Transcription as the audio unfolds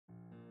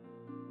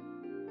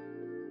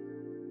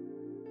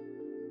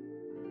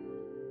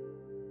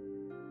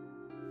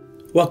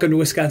Welcome to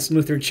Wisconsin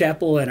Lutheran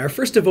Chapel and our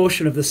first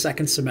devotion of the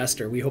second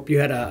semester. We hope you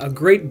had a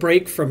great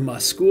break from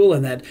school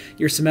and that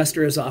your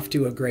semester is off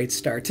to a great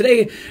start.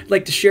 Today, I'd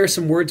like to share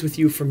some words with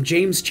you from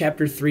James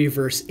chapter 3,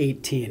 verse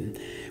 18.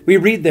 We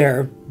read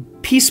there,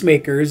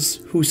 "Peacemakers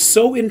who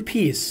sow in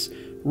peace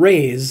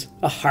raise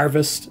a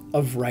harvest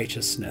of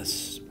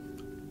righteousness."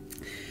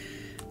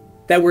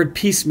 That word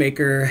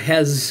peacemaker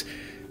has,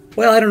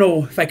 well, I don't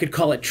know if I could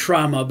call it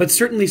trauma, but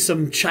certainly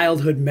some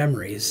childhood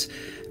memories.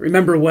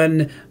 Remember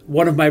when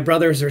one of my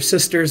brothers or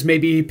sisters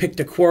maybe picked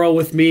a quarrel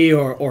with me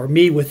or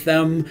me with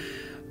them,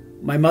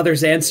 my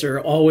mother's answer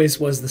always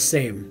was the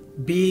same: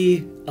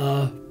 be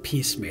a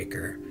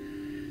peacemaker.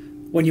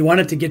 When you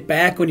wanted to get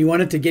back, when you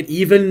wanted to get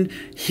even,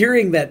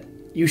 hearing that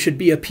you should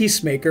be a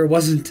peacemaker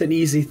wasn't an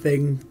easy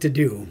thing to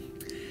do.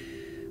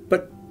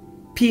 But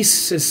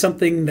peace is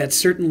something that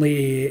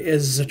certainly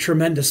is a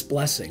tremendous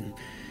blessing.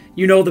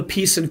 You know, the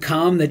peace and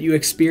calm that you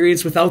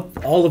experience without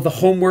all of the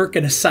homework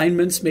and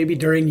assignments maybe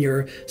during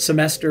your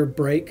semester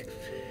break.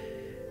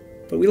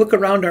 But we look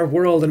around our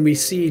world and we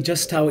see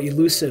just how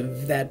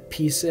elusive that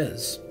peace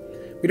is.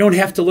 We don't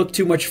have to look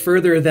too much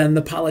further than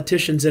the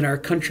politicians in our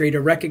country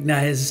to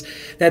recognize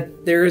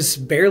that there's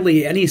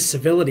barely any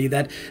civility,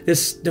 that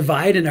this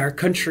divide in our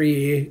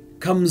country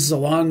comes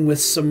along with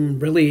some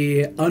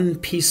really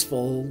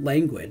unpeaceful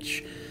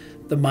language.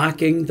 The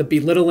mocking, the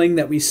belittling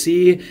that we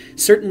see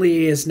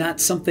certainly is not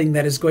something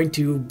that is going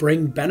to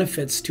bring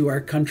benefits to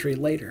our country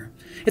later.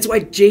 It's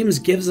why James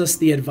gives us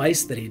the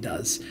advice that he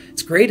does.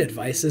 It's great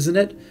advice, isn't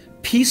it?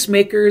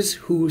 Peacemakers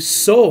who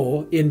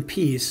sow in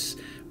peace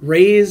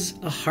raise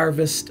a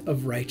harvest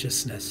of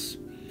righteousness.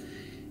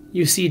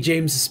 You see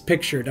James's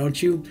picture,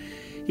 don't you?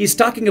 He's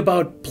talking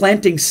about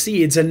planting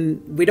seeds,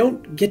 and we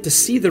don't get to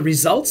see the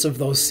results of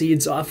those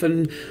seeds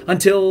often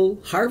until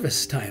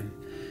harvest time.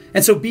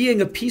 And so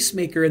being a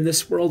peacemaker in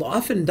this world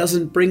often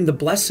doesn't bring the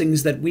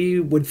blessings that we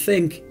would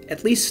think,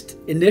 at least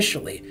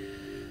initially.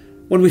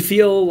 When we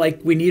feel like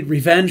we need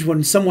revenge,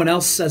 when someone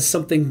else says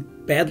something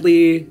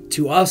badly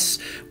to us,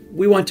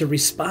 we want to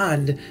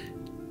respond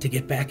to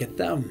get back at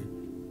them.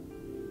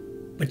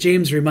 But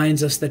James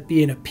reminds us that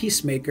being a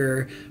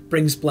peacemaker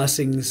brings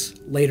blessings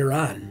later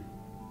on.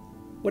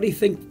 What do you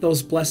think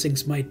those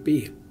blessings might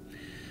be?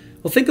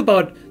 Well, think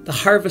about the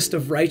harvest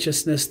of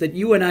righteousness that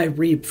you and I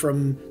reap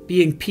from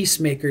being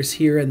peacemakers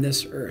here in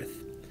this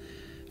earth.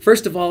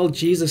 First of all,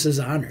 Jesus is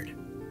honored.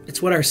 It's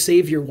what our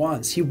Savior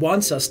wants. He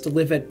wants us to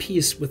live at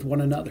peace with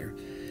one another.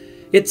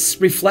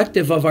 It's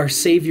reflective of our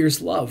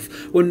Savior's love.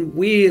 When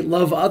we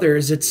love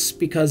others, it's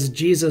because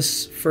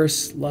Jesus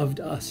first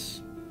loved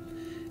us.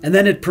 And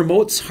then it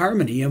promotes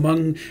harmony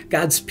among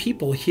God's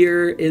people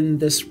here in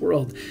this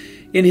world.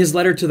 In his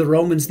letter to the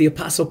Romans, the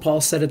Apostle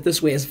Paul said it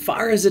this way: as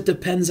far as it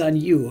depends on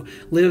you,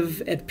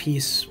 live at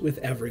peace with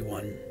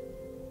everyone.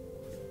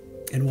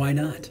 And why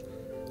not?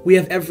 We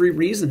have every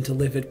reason to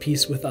live at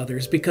peace with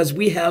others because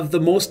we have the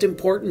most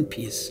important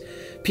peace.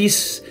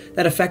 Peace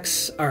that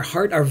affects our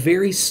heart, our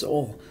very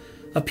soul.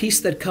 A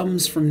peace that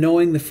comes from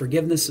knowing the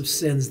forgiveness of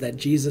sins that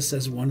Jesus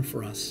has won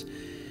for us.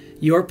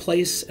 Your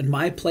place and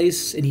my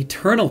place in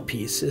eternal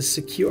peace is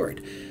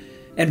secured.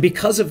 And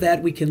because of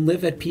that, we can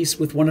live at peace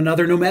with one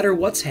another no matter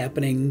what's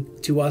happening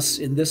to us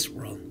in this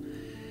world.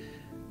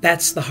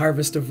 That's the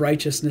harvest of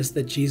righteousness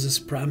that Jesus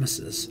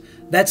promises.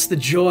 That's the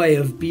joy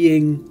of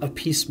being a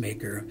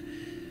peacemaker.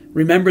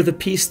 Remember the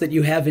peace that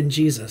you have in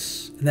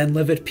Jesus, and then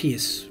live at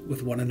peace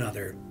with one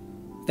another.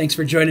 Thanks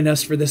for joining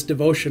us for this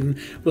devotion.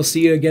 We'll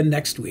see you again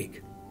next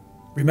week.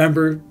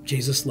 Remember,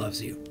 Jesus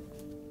loves you.